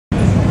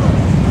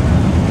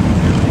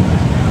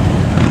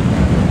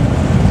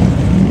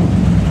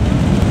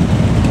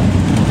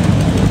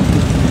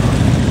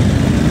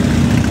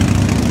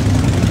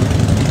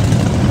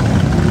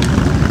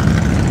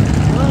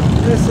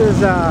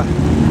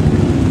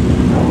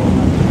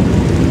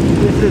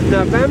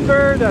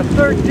November the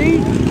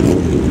 13th,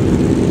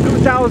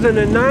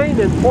 2009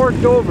 in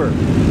Port Dover.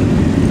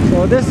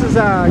 So this is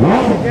a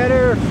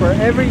get-together for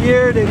every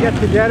year they get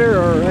together,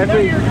 or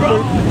every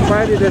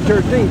Friday the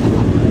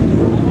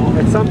 13th.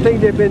 It's something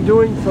they've been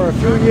doing for a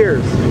few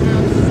years.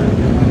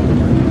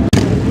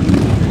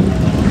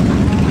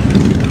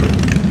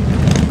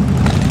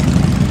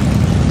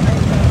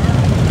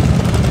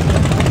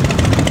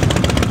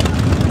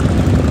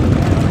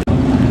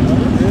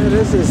 Yeah,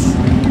 this is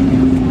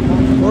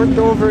Port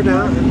Dover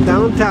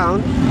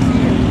downtown.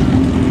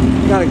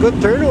 Got a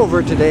good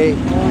turnover today.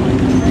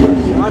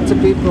 Lots of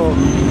people.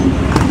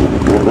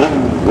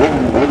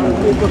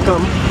 People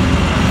come.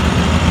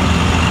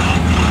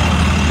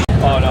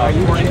 Oh no,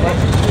 40th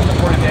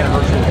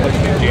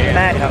anniversary.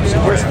 Madhouse,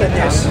 worse than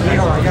this.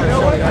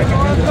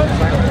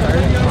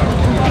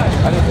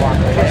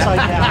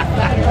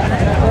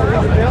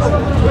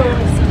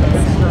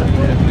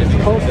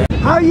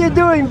 How you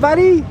doing,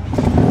 buddy?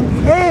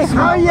 Hey,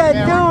 how you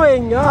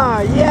doing?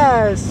 Ah,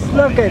 yes.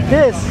 Look at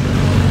this.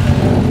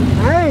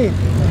 Hey,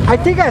 I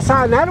think I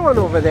saw another one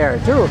over there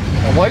too.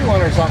 A white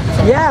one or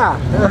something? Yeah.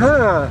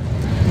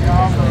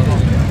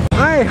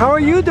 Hi, how are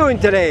you doing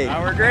today?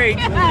 We're great.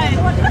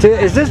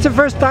 Is this the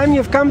first time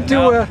you've come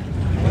to?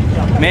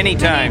 Many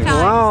times.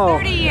 Wow.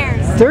 30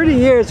 years. 30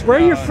 years. Where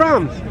are you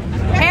from?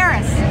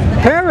 Paris.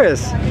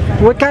 Paris.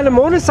 What kind of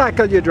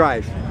motorcycle you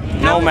drive?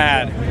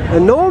 Nomad. A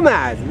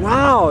Nomad.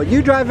 Wow.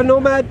 You drive a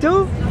Nomad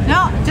too?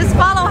 No, just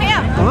follow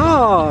him.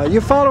 Oh,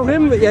 you follow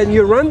him and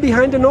you run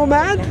behind the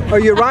Nomad, or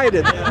you ride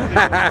it?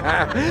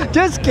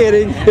 Just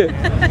kidding.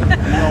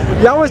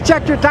 You always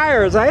check your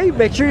tires, eh?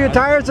 Make sure your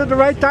tires are the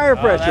right tire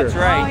pressure. That's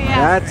right. Oh,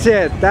 yeah. That's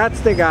it. That's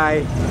the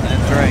guy.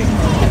 That's right.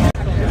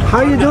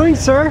 How you doing,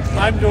 sir?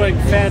 I'm doing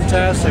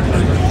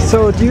fantastically.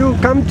 So do you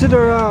come to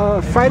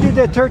the Friday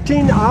the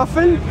 13th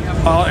often?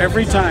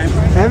 Every time.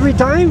 Every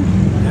time?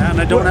 And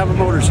I don't have a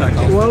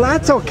motorcycle. Well,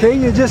 that's okay.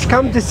 You just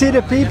come to see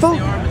the people?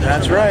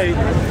 That's right.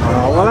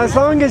 Well, as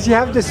long as you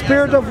have the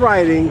spirit of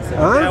riding,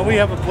 huh? Yeah, we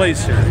have a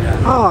place here.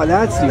 Yeah, Oh,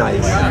 that's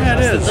nice. yeah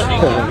it is.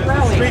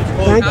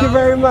 Thank you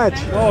very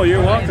much. Oh, you're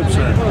welcome,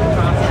 sir.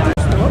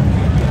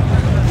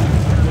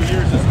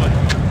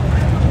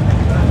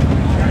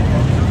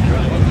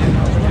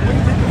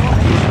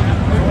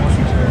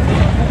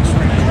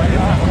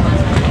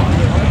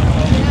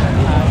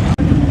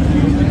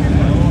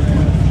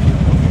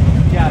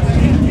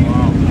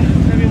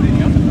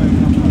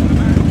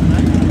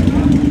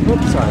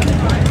 Oops, sorry.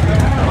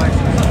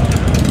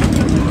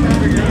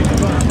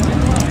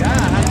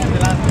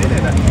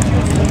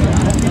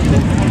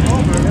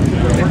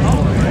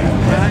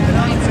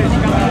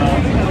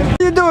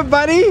 How you doing,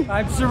 buddy?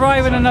 I'm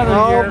surviving another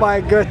year. Oh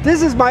my good.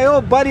 This is my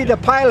old buddy, the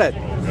pilot.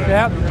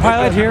 Yeah,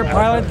 pilot here,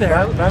 pilot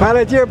there.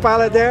 Pilot here,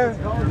 pilot there.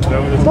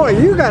 Boy,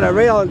 you got a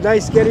real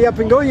nice getty up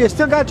and go. You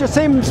still got your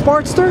same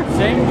Sportster?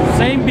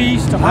 Same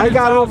beast. I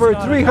got over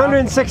 100,000 on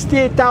it.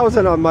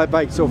 368,000 on my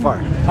bike so far.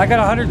 I got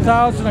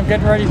 100,000. I'm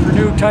getting ready for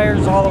new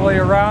tires all the way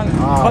around.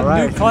 All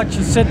right. New clutch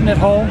is sitting at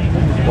home.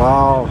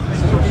 Wow.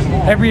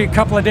 Every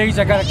couple of days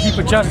I got to keep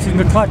adjusting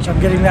the clutch. I'm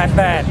getting that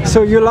bad.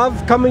 So you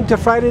love coming to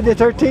Friday the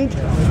 13th?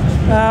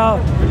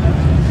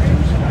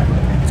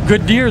 It's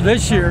good deer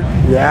this year.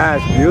 Yeah,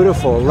 it's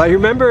beautiful. Like,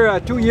 remember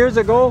 2 years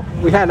ago,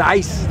 we had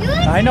ice.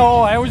 I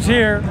know, I was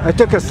here. I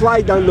took a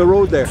slide down the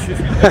road there.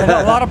 And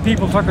a lot of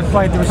people took a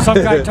slide. There was some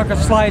guy took a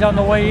slide on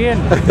the way in.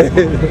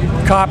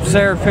 Cops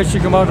there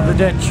fishing him out of the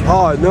ditch.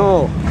 Oh,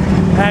 no.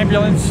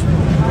 Ambulance.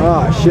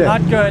 Oh, shit.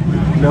 Not good.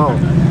 No.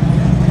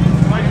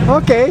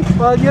 Okay,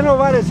 well, you know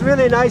what? It's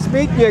really nice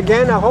meeting you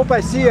again. I hope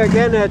I see you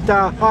again at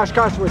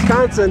Oshkosh,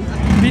 Wisconsin.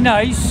 Be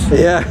nice.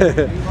 Yeah.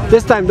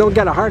 This time, don't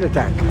get a heart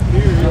attack.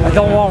 I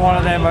don't want one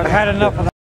of them. I've had enough of that.